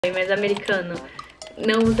Mas americano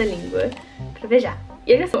não usa língua pra beijar.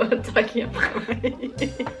 E ele é só aqui.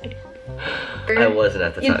 I wasn't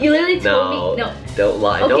at the time. You literally told me. No. Don't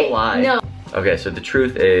lie. Okay, Don't lie. No. Okay, so the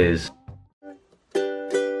truth is.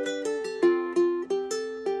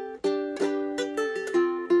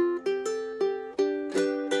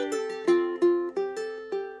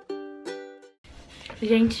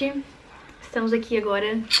 Gente, estamos aqui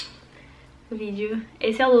agora no vídeo.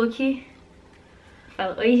 Esse é o look.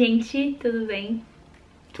 Fala, oi gente, tudo bem?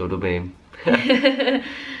 Tudo bem.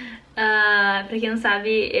 Pra quem não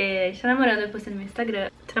sabe, a gente tá namorando, eu postei no meu Instagram.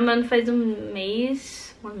 Tô namorando faz um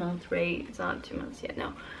mês, 1 month, right? It's not 2 months yet,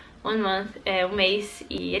 no. 1 month, um mês,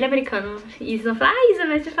 e ele é americano. E vocês vão falar, Isa,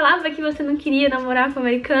 mas você falava que você não queria namorar com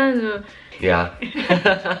americano. Yeah.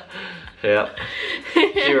 Yeah.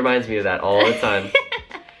 She reminds me of that all the time.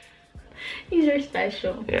 You're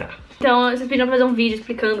special. Yeah. Então, vocês pediram pra fazer um vídeo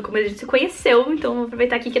explicando como a gente se conheceu. Então, vou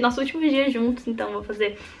aproveitar aqui que é nosso último dia juntos. Então, vou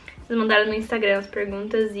fazer... Vocês mandaram no Instagram as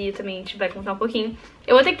perguntas e também a gente vai contar um pouquinho.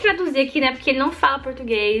 Eu vou ter que traduzir aqui, né? Porque ele não fala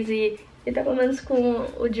português e ele tá pelo menos com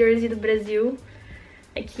o jersey do Brasil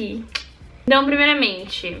aqui. Então,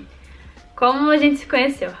 primeiramente, como a gente se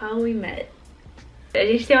conheceu? How we met. A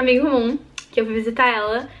gente tem um amigo comum que eu fui visitar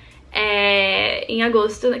ela em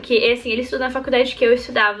agosto, que assim, ele estuda na faculdade que eu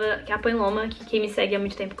estudava, que é a Loma, que quem me segue há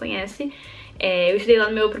muito tempo conhece. Eu estudei lá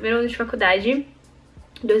no meu primeiro ano de faculdade,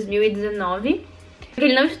 2019.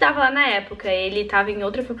 Ele não estudava lá na época, ele estava em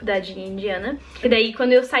outra faculdade em Indiana. E daí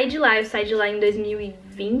quando eu saí de lá em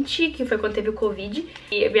 2020, que foi quando teve o Covid.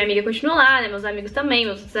 E minha amiga continuou lá, né, meus amigos também,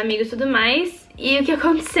 meus outros amigos e tudo mais. E o que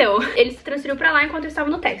aconteceu? Ele se transferiu pra lá enquanto eu estava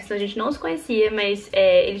no Texas. A gente não se conhecia, mas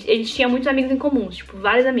ele tinha muitos amigos em comum, tipo,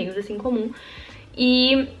 vários amigos assim em comum.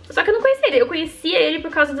 E só que eu não conhecia ele, eu conhecia ele por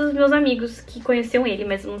causa dos meus amigos que conheciam ele,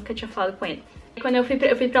 mas eu nunca tinha falado com ele. Quando eu fui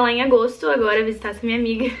pra lá em agosto, agora visitar essa minha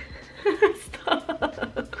amiga.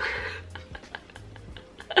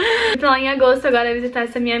 Fui pra lá em agosto agora visitar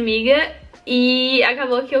essa minha amiga e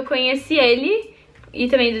acabou que eu conheci ele e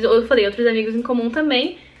também, eu falei, outros amigos em comum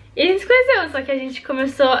também. E a gente se conheceu, só que a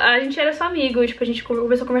gente era só amigo, tipo, a gente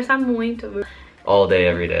começou a conversar muito. All day,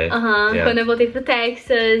 every day. Yeah. Quando eu voltei pro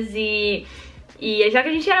Texas e já que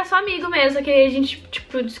a gente era só amigo mesmo, só que a gente,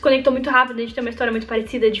 tipo, desconectou muito rápido, a gente tem uma história muito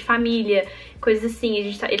parecida de família, coisas assim,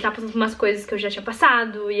 ele tá passando por umas coisas que eu já tinha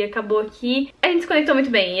passado e acabou que a gente se conectou muito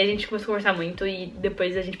bem e a gente começou a conversar muito e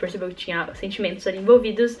depois a gente percebeu que tinha sentimentos ali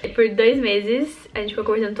envolvidos. E por 2 meses a gente ficou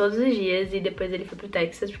conversando todos os dias e depois ele foi pro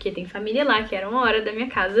Texas porque tem família lá, que era 1 hora da minha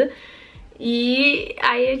casa. E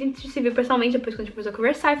aí a gente se viu pessoalmente depois quando a gente começou a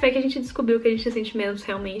conversar e foi que a gente descobriu que a gente tinha sentimentos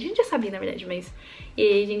realmente. A gente já sabia, na verdade, mas... E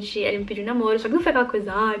aí ele me pediu namoro, só que não foi aquela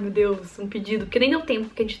coisa, ai meu Deus, um pedido, porque nem deu tempo,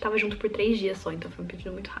 porque a gente tava junto por 3 dias só, então foi um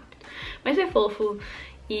pedido muito rápido. Mas foi fofo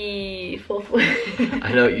e... fofo.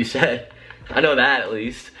 I know what you said. I know that at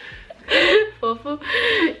least. Fofo.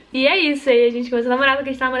 E é isso, aí a gente começou a namorar porque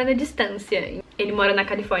a gente tá namorando à distância. Ele mora na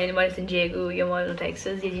Califórnia, ele mora em San Diego e eu moro no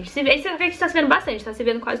Texas. E a gente se vê, a gente tá se vendo bastante, tá se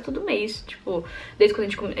vendo quase todo mês, tipo, desde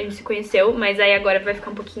quando a gente se conheceu. Mas aí agora vai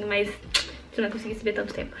ficar um pouquinho mais... você não vai conseguir se ver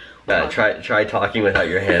tanto tempo. Try talking without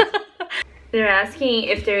your hands. They're asking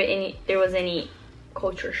if there was any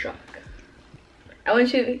culture shock. I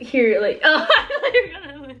want you to hear like, oh,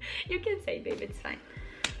 you can say, babe, it's fine.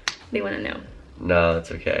 They wanna know. No,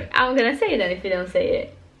 it's okay. I'm gonna say it then if you don't say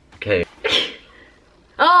it. Okay.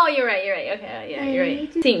 Oh, you're right. Okay, yeah, you're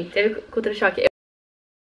right. Sim, teve cultura choque.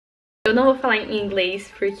 Eu não vou falar em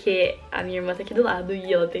inglês porque a minha irmã tá aqui do lado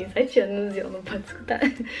e ela tem 7 anos e ela não pode escutar.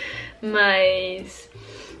 Mas...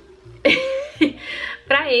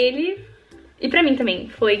 pra ele e pra mim também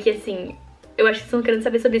foi que assim... Eu acho que vocês estão querendo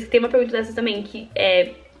saber sobre isso, que tem uma pergunta dessas também, que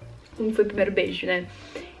é... como foi o primeiro beijo, né?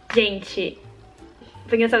 Gente,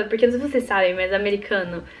 foi engraçado porque não sei se vocês sabem, mas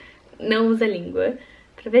americano não usa língua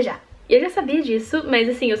pra beijar. E eu já sabia disso, mas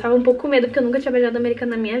assim, eu tava um pouco com medo porque eu nunca tinha beijado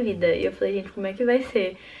americano na minha vida. E eu falei, gente, como é que vai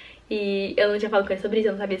ser? E eu não tinha falado com ele sobre isso,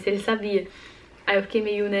 eu não sabia se ele sabia. Aí eu fiquei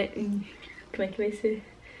meio, né, como é que vai ser?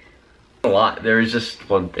 A lot, there is just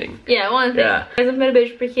one thing. Yeah, one thing. Yeah. Mas o primeiro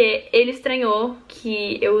beijo porque ele estranhou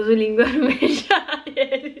que eu uso língua pra beijar e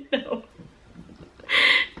ele não.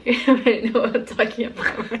 Ele não tô aqui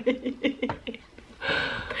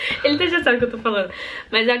Ele já sabe o que eu tô falando.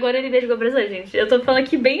 Mas agora ele beija igual brasileiro, gente. Eu tô falando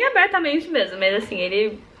aqui bem abertamente mesmo. Mas assim,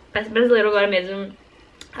 ele parece brasileiro agora mesmo.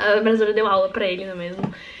 A brasileira deu aula pra ele, não é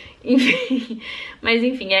mesmo? Enfim, mas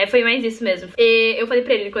enfim, foi mais isso mesmo. E eu falei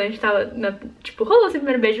pra ele, quando a gente tava, tipo, rolou esse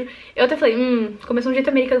primeiro beijo, eu até falei, começou um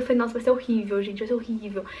jeito americano, eu falei, nossa, vai ser horrível, gente, vai ser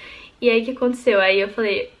horrível. E aí, o que aconteceu? Aí eu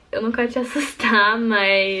falei, eu não quero te assustar,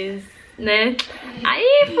 mas né? Aí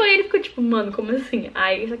ele ficou tipo, mano, como assim?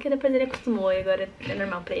 Aí, só que depois ele acostumou e agora é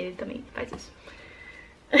normal pra ele também, faz isso.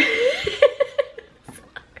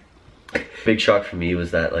 Big shock for me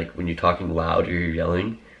was that like when you're talking loud or you're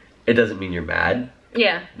yelling, it doesn't mean you're mad.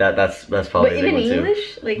 Yeah. That's probably but a big one even too.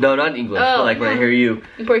 English? Like, no, not in English. Oh, but like when I hear you,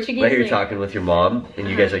 in Portuguese, when I hear you like, talking with your mom and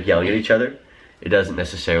you guys like yelling at each other, it doesn't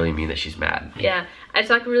necessarily mean that she's mad. Yeah, I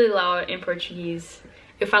talk really loud in português.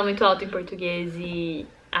 Eu falo muito alto em português e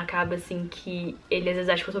acaba assim que ele às vezes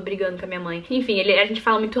acha que eu tô brigando com a minha mãe. Enfim, a gente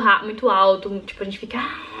fala muito muito alto, tipo, a gente fica,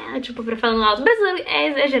 tipo, pra falando alto. O brasileiro é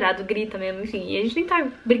exagerado, grita mesmo, enfim. E a gente nem tá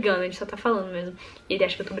brigando, a gente só tá falando mesmo. E ele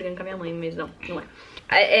acha que eu tô brigando com a minha mãe, mas não é.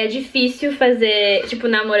 É difícil fazer, tipo,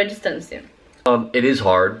 namoro à distância. It is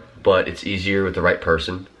hard, but it's easier with the right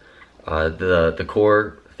person. The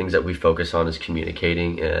core things that we focus on is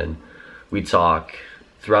communicating, and we talk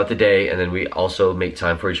throughout the day, and then we also make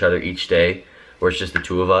time for each other each day, where it's just the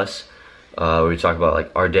two of us. We talk about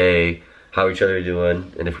like our day, how each other are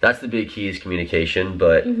doing, and if that's the big key is communication,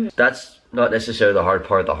 but that's not necessarily the hard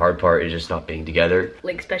part. The hard part is just not being together.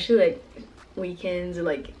 Like, especially like weekends or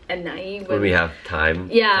like at night when we have time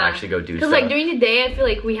to actually go do stuff. Because like during the day I feel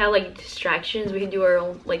like we have like distractions, we can do our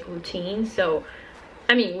own like routine, so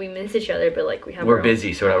I mean we miss each other, but like we're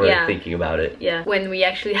busy, so we're not really thinking about it. Yeah, when we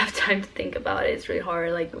actually have time to think about it, it's really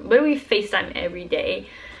hard. Like, but we FaceTime every day,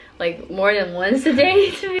 like more than once a day.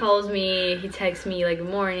 He calls me, he texts me like good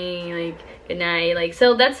morning, like good night, like,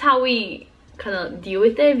 so that's how we kind of deal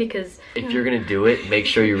with it. Because if you're gonna do it, make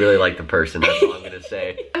sure you really like the person. That's all I'm gonna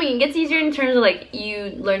say. I mean, it gets easier in terms of like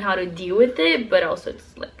you learn how to deal with it, but also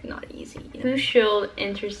it's like not easy. Who showed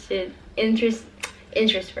interest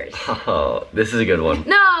first? Oh, this is a good one.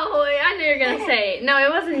 No, I knew you were gonna say it. No,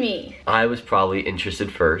 it wasn't me. I was probably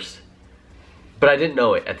interested first, but I didn't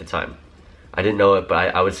know it at the time. I didn't know it,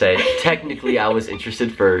 but I would say technically I was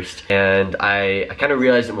interested first, and I kind of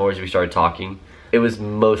realized it more as we started talking. It was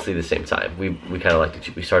mostly the same time. We kind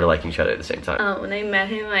of we started liking each other at the same time. When I met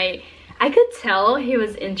him, I could tell he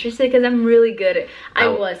was interested because I'm really good at I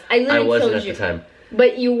literally wasn't told at you. the time.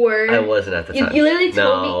 But you were. I wasn't at the time. You literally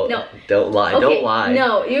told me. No. Don't lie. Okay, don't lie.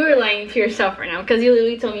 No, you were lying to yourself right now, because you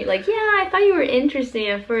literally told me like, yeah, I thought you were interesting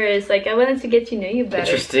at first. Like, I wanted to get to know you better.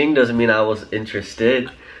 Interesting doesn't mean I was interested.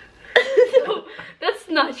 No, that's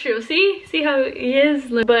not true. See how he is.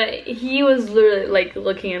 But he was literally like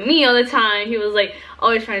looking at me all the time. He was like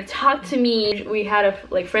always trying to talk to me. We had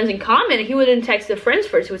like friends in common. He wouldn't text the friends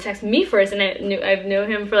first. He would text me first, and I've known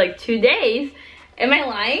him for like 2 days. Am I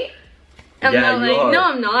lying? I'm not lying. No,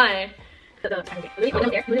 I'm not. I don't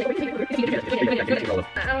want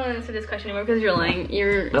to answer this question anymore because you're lying.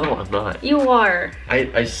 No, I'm not. You are.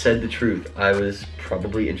 I said the truth. I was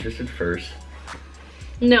probably interested first.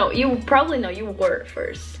 No, you were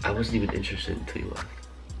first. I wasn't even interested until you left.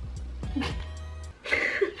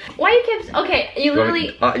 Why you kept... Okay, you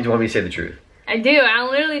literally... Do you want me to say the truth? I do.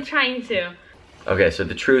 I'm literally trying to. Okay, so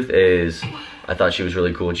the truth is, I thought she was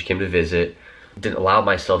really cool when she came to visit. Didn't allow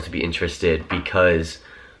myself to be interested because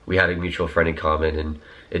we had a mutual friend in common, and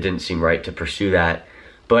it didn't seem right to pursue that.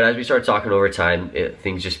 But as we started talking over time,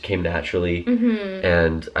 things just came naturally.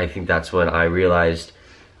 And I think that's when I realized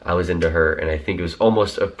I was into her, and I think it was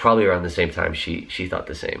almost probably around the same time she thought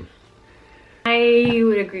the same. I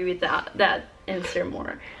would agree with that answer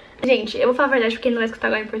more. Gente, eu vou falar a verdade porque ele não vai escutar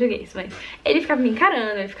agora em português, mas ele ficava me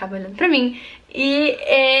encarando, ele ficava olhando pra mim, e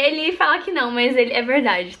ele fala que não, mas é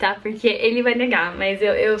verdade, tá? Porque ele vai negar, mas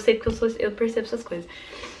eu sei porque eu percebo essas coisas.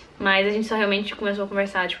 Mas a gente só realmente começou a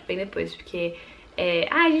conversar, tipo, bem depois, porque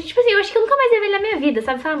a gente, tipo assim, eu acho que eu nunca mais ia ver ele na minha vida,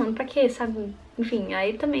 sabe? Fala, mano, pra quê, sabe? Enfim,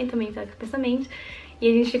 aí também tá com pensamento. E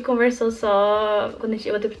a gente conversou só quando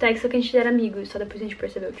eu botei pro Texas, só que a gente era amigo. Só depois a gente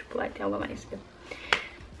percebeu, tipo, tem algo a mais.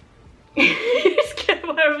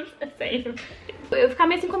 Eu ficava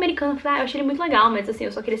meio assim com o americano, falei, eu achei ele muito legal, mas assim,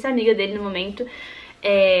 eu só queria ser amiga dele no momento.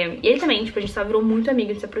 E ele também, tipo, a gente só virou muito amigo,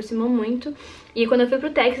 a gente se aproximou muito. E quando eu fui pro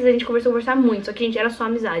Texas, a gente começou a conversar muito, só que a gente era só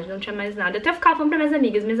amizade, não tinha mais nada. Até eu ficava falando pra minhas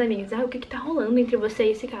amigas, o que que tá rolando entre você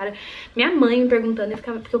e esse cara? Minha mãe me perguntando,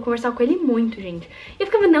 porque eu conversava com ele muito, gente. E eu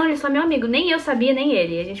ficava, não, ele é só meu amigo, nem eu sabia, nem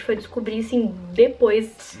ele. E a gente foi descobrir, assim,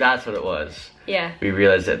 depois. That's what it was. Yeah. We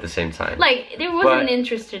realized it at the same time. Like, there wasn't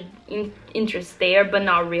interest there, but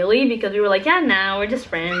not really, because we were like, yeah, nah, we're just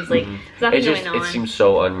friends, like, there's nothing going on. It seems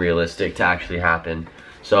so unrealistic to actually happen.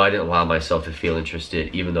 So I didn't allow myself to feel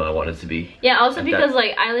interested, even though I wanted to be. Yeah, also because,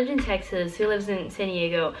 like, I lived in Texas, he lives in San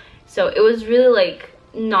Diego, so it was really, like,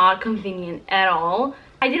 not convenient at all.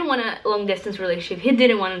 I didn't want a long-distance relationship. He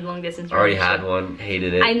didn't want a long-distance relationship. Already had one,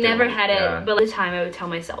 hated it. I never had it, but at the time I would tell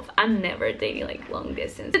myself, I'm never dating, like,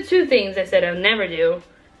 long-distance. The 2 things I said I would never do.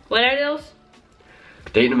 What are those?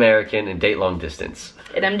 Date an American and date long distance.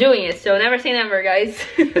 And I'm doing it, so never say never, guys.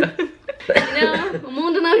 Não, o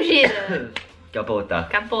mundo não gira. Capota.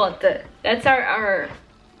 Capota. That's our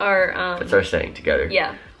That's our saying together.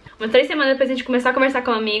 Yeah. Umas 3 semanas depois a gente começar a conversar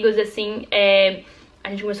com amigos, assim, a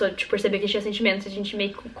gente começou a perceber que tinha sentimentos, a gente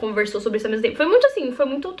meio que conversou sobre isso ao mesmo tempo. Foi muito assim, foi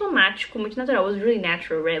muito automático, muito natural. It was really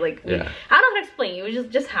natural, right? Like, I don't know how to explain. It was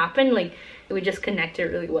just happened, like, we just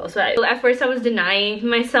connected really well. So at first I was denying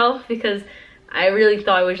myself because I really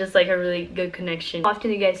thought it was just like a really good connection. How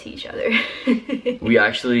often do you guys see each other? We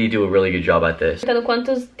actually do a really good job at this. Então,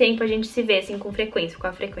 quanto tempo a gente se vê, assim, com frequência?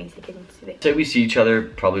 Qual a frequência que a gente se vê? Say we see each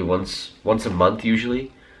other probably once a month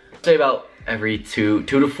usually. Say about every 2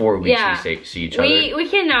 to 4 weeks we see each other. We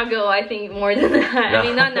can now go, I think, more than that. No. I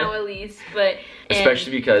mean, not now at least, but...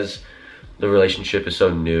 Especially because the relationship is so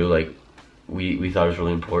new, like, we thought it was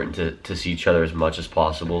really important to see each other as much as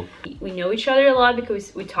possible. We know each other a lot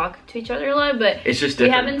because we talk to each other a lot, but it's just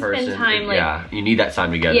different. We haven't spent time, like... Yeah, you need that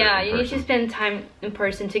time together. Yeah, you need to spend time in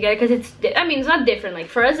person together because it's not different. Like,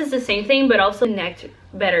 for us, it's the same thing, but also connect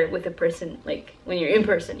better with a person, like, when you're in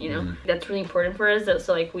person, you know? That's really important for us,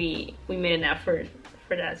 so, like, we made an effort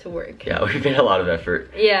for that to work. Yeah, we made a lot of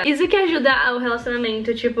effort. Yeah. Isso que ajuda o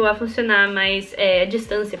relacionamento, tipo, a funcionar mais à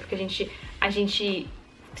distância, porque a gente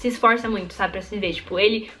se esforça muito, sabe, pra se ver. Tipo,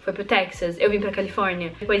 ele foi pro Texas, eu vim pra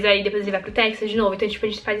Califórnia. Depois ele vai pro Texas de novo. Então, tipo, a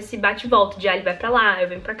gente faz esse bate e volta de ele vai pra lá, eu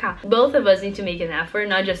venho pra cá. Both of us need to make an effort,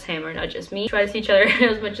 not just him or not just me. Try to see each other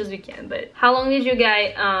as much as we can. But how long did you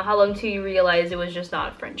guys, how long till you realize it was just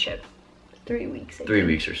not a friendship? 3 weeks, I think. 3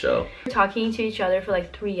 weeks or so. Talking to each other for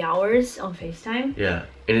like 3 hours on FaceTime. Yeah,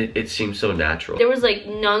 and it seemed so natural. There was like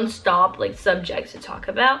non-stop like subjects to talk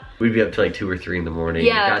about. We'd be up to like 2 or 3 in the morning.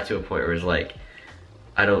 Yeah. It got to a point where it was like,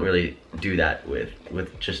 I don't really do that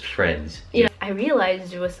with just friends. Yeah, I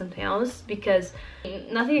realized it was something else because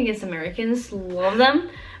nothing against Americans, love them.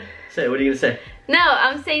 Say, what are you gonna say? No,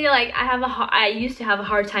 I'm saying that, like, I used to have a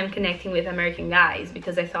hard time connecting with American guys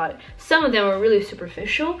because I thought some of them were really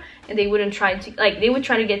superficial and they wouldn't try to, like, they would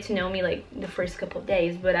try to get to know me like the first couple of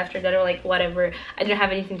days, but after that, or like whatever, I didn't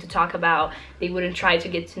have anything to talk about. They wouldn't try to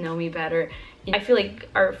get to know me better. I feel like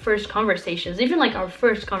our first conversations, even like our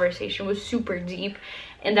first conversation, was super deep,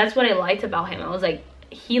 and that's what I liked about him. I was like,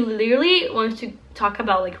 he literally wants to talk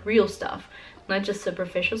about like real stuff, not just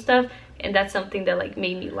superficial stuff, and that's something that like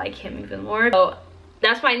made me like him even more. So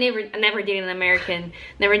that's why I never dated an American,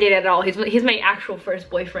 never dated at all. He's my actual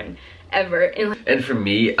first boyfriend ever. And for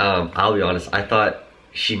me, I'll be honest, I thought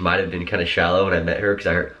she might have been kind of shallow when I met her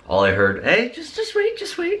because all I heard, hey, just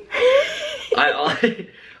wait.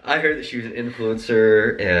 I heard that she was an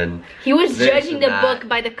influencer and he was judging the book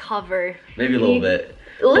by the cover. Maybe a little bit.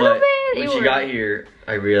 A little bit. When she got here,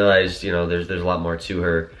 I realized, you know, there's a lot more to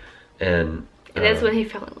her, and that's when he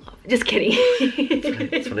fell in love. Just kidding.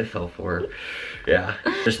 That's when I fell for her. Yeah.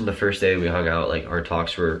 Just on the first day we hung out, like, our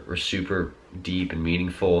talks were super deep and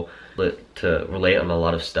meaningful, to relate on a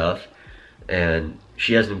lot of stuff, and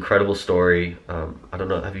she has an incredible story. I don't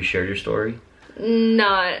know, have you shared your story?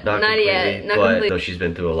 Not yet. Not but completely. Though she's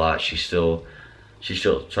been through a lot, she still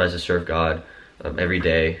tries to serve God every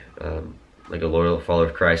day, like a loyal follower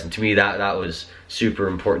of Christ. And to me, that was super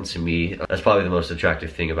important to me. That's probably the most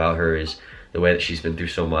attractive thing about her, is the way that she's been through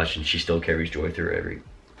so much and she still carries joy with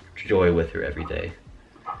her every day.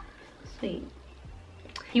 Sweet.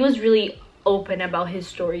 He was really open about his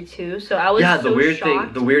story too, so I was the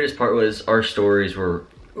weirdest part was our stories were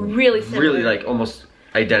really similar. Really like almost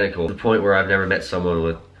identical, to the point where I've never met someone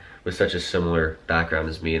with such a similar background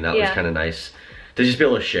as me, and that was kind of nice to just be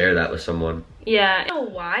able to share that with someone. Yeah, I don't know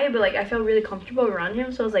why, but like I felt really comfortable around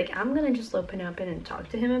him, so I was like, I'm gonna just open up and talk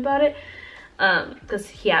to him about it, because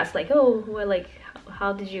he asked like, oh, well, like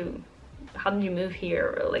how did you move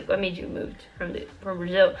here, or like what made you move from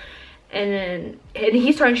Brazil, and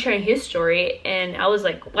he started sharing his story, and I was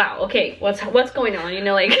like, wow, okay, what's going on, you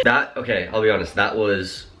know, like that. Okay, I'll be honest, that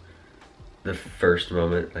was the first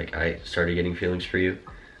moment like I started getting feelings for you,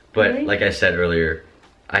 but really? Like I said earlier,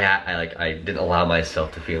 I didn't allow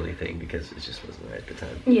myself to feel anything because it just wasn't right at the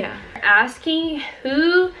time. Yeah. Asking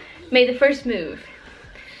who made the first move.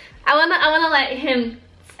 I wanna let him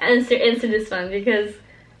answer this one because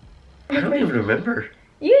I don't even remember.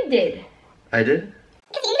 You did. I did?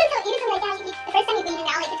 Because you even like the first time you leave, now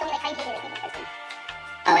like it's only like trying to do it the first time.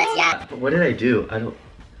 Oh, that's yeah. But what did I do? I don't.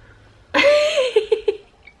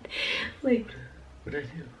 Like, what did I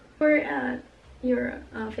do? We're at your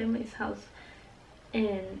family's house,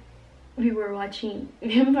 and we were watching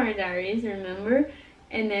Vampire Diaries, remember?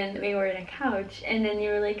 and then we were on a couch, and then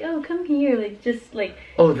you were like, oh, come here, like, just like...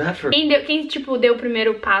 Oh, that for... Quem tipo, deu o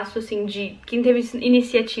primeiro passo, assim, de... Quem teve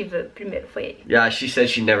iniciativa primeiro foi ele. Yeah, she said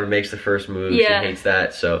she never makes the first move. Yeah. She hates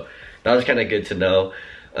that, so that was kind of good to know.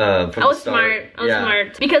 I was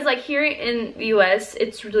smart. Because like here in the US,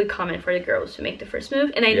 it's really common for the girls to make the first move,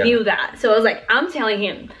 and I knew that. So I was like, I'm telling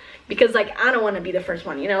him, because like I don't want to be the first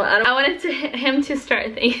one, you know. I wanted him to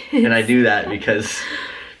start things. And I knew that because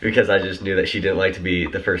I just knew that she didn't like to be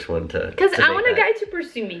the first one to. Because I want a guy to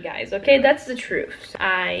pursue me, guys. Okay, that's the truth.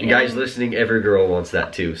 Guys listening, every girl wants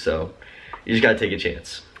that too. So you just gotta take a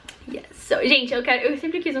chance. Yes. So, gente, eu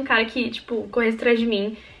sempre quis um cara que tipo corresse atrás de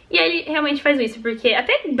mim. E ele realmente faz isso, porque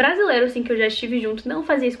até brasileiro, assim, que eu já estive junto, não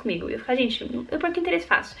fazia isso comigo. Eu ficava, gente, eu por que interesse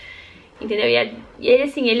faço? Entendeu? E ele,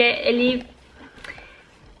 assim, ele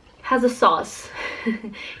has a sauce.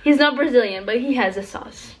 He's not Brazilian, but he has a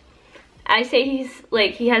sauce. I say he's,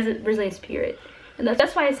 like, he has a Brazilian spirit. And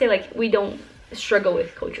that's why I say, like, we don't struggle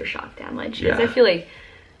with culture shock that much. Because I feel like,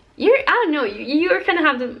 I don't know, you're kind of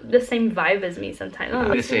have the same vibe as me sometimes.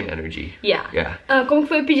 The same energy. Yeah. Como que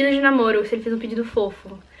foi o pedido de namoro? Se ele fez um pedido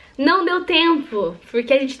fofo? Não deu tempo,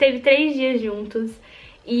 porque a gente teve 3 dias juntos.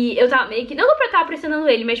 E eu tava meio que... Não que eu tava pressionando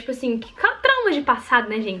ele, mas tipo assim, que trauma de passado,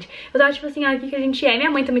 né, gente? Eu tava tipo assim, o que a gente é?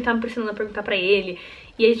 Minha mãe também tava me pressionando a perguntar pra ele.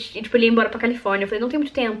 E a gente, tipo, ele ia embora pra Califórnia. Eu falei, não tem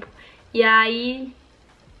muito tempo. E aí...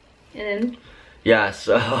 Yeah,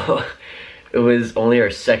 so... It was only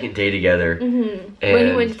our second day together. When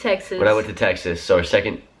you went to Texas. When I went to Texas, so our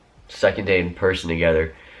second day in person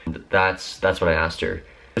together. That's when I asked her.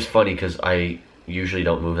 It was funny because I usually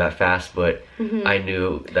don't move that fast, but I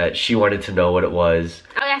knew that she wanted to know what it was.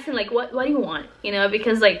 I asked him like, what do you want? You know,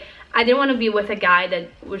 because like I didn't want to be with a guy that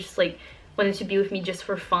was just like wanted to be with me just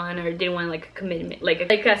for fun, or didn't want like a commitment, like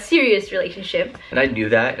a serious relationship. And I knew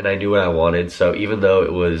that, and I knew what I wanted. So even though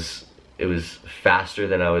it was faster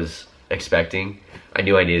than I was expecting, I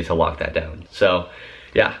knew I needed to lock that down. So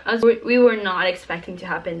yeah, we were not expecting to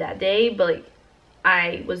happen that day, but like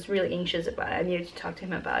I was really anxious about it. I needed to talk to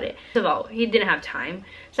him about it. First of all, he didn't have time.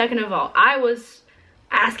 Second of all, I was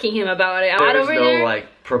asking him about it. There was no like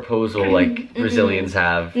proposal like Brazilians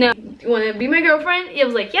have. No, you want to be my girlfriend? He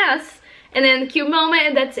was like, yes. And then the cute moment,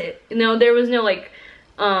 and that's it. You know, there was no like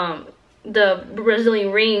the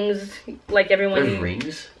Brazilian rings like everyone. There's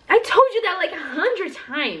rings? I told you that like 100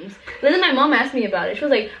 times. Then my mom asked me about it. She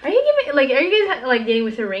was like, are you guys like dating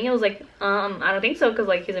with a ring? I was like, I don't think so, because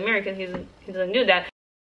like he's American, he doesn't do that.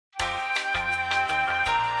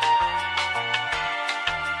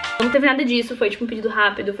 Não teve nada disso, foi tipo um pedido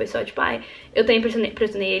rápido, foi só tipo, eu também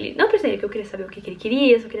pressionei ele. Não pressionei ele, porque eu queria saber o que ele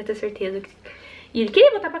queria, só queria ter certeza que... E ele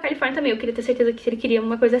queria voltar pra Califórnia também, eu queria ter certeza que se ele queria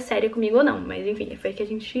uma coisa séria comigo ou não. Mas enfim, foi que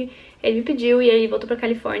ele me pediu, e aí voltou pra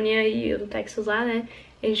Califórnia e eu no Texas lá, né?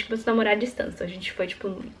 E a gente começou a namorar à distância, então a gente foi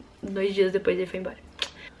tipo 2 dias depois ele foi embora.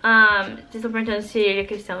 Vocês estão perguntando se ele é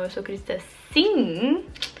cristão, eu sou cristã, sim.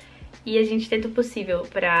 E a gente tenta o possível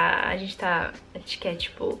pra... A gente quer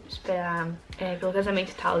tipo esperar pelo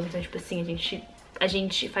casamento e tal, então tipo assim, a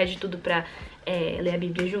gente faz de tudo pra ler a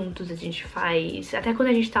Bíblia juntos, a gente faz... Até quando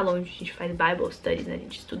a gente tá longe, a gente faz Bible Studies, né? A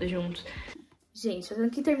gente estuda juntos. Gente, eu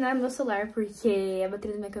tenho que terminar meu celular porque a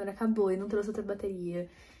bateria da minha câmera acabou e não trouxe outra bateria.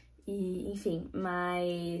 E, enfim,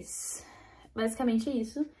 mas... Basicamente é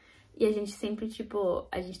isso. E a gente sempre, tipo,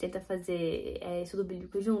 a gente tenta fazer estudo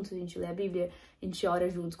bíblico juntos, a gente lê a Bíblia, a gente ora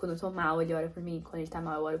juntos. Quando eu tô mal, ele ora por mim, quando ele tá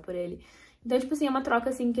mal, eu oro por ele. Então, tipo assim, é uma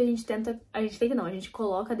troca, assim, que a gente tenta... A gente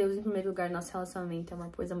coloca Deus em primeiro lugar no nosso relacionamento, é uma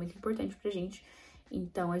coisa muito importante pra gente.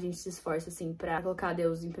 Então, a gente se esforça, assim, pra colocar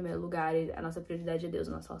Deus em primeiro lugar, e a nossa prioridade é Deus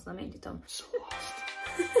no nosso relacionamento, então...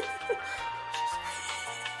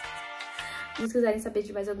 Se vocês quiserem saber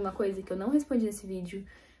de mais alguma coisa que eu não respondi nesse vídeo,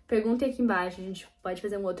 perguntem aqui embaixo, a gente pode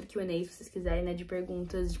fazer um outro Q&A se vocês quiserem, né, de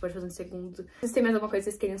perguntas, a gente pode fazer um segundo. Se vocês têm mais alguma coisa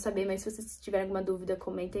que vocês queriam saber, mas se vocês tiverem alguma dúvida,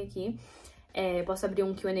 comentem aqui. Eu posso abrir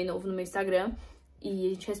um Q&A novo no meu Instagram e a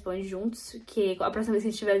gente responde juntos, que a próxima vez que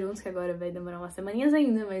a gente estiver juntos, que agora vai demorar umas semaninhas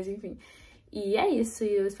ainda, mas enfim. E é isso,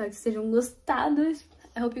 e eu espero que vocês tenham gostado.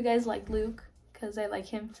 I hope you guys like Luke, because I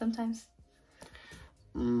like him sometimes.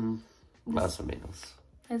 Mais ou menos.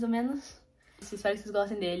 Mais ou menos? Espero que vocês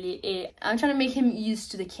gostem dele. I'm trying to make him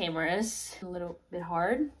used to the cameras. A little bit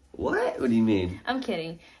hard. What? What do you mean? I'm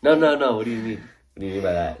kidding. No. What do you mean? What do you mean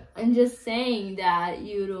by that? I'm just saying that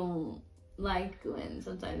you don't like when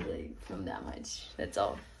sometimes I film that much. That's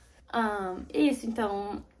all. Isso,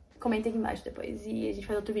 então comenta aqui embaixo depois. E a gente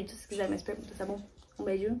faz outro vídeo se quiser mais perguntas, tá bom? Um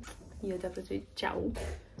beijo e até o próximo vídeo. Tchau.